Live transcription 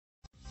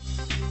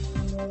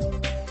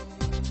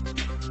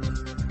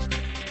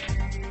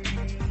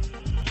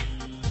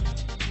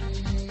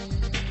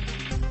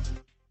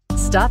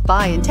Stop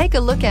by and take a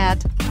look at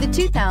the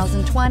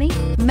 2020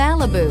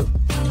 Malibu.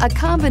 A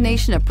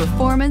combination of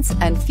performance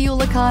and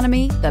fuel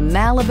economy, the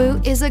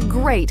Malibu is a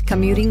great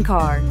commuting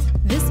car.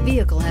 This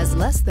vehicle has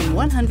less than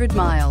 100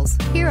 miles.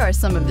 Here are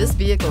some of this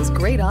vehicle's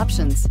great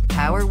options: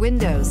 power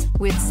windows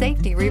with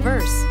safety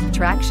reverse,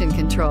 traction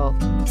control,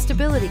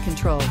 stability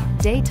control,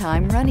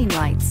 daytime running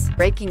lights,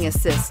 braking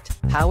assist,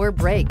 power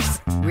brakes,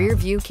 rear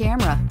view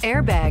camera,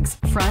 airbags,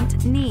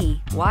 front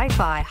knee,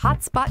 Wi-Fi,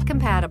 hotspot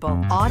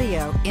compatible,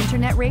 audio,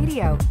 internet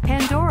radio,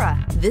 Pandora.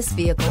 This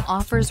vehicle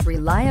offers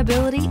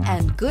reliability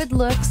and good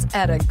looks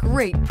at a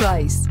great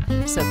price.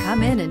 So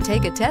come in and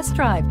take a test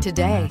drive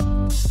today.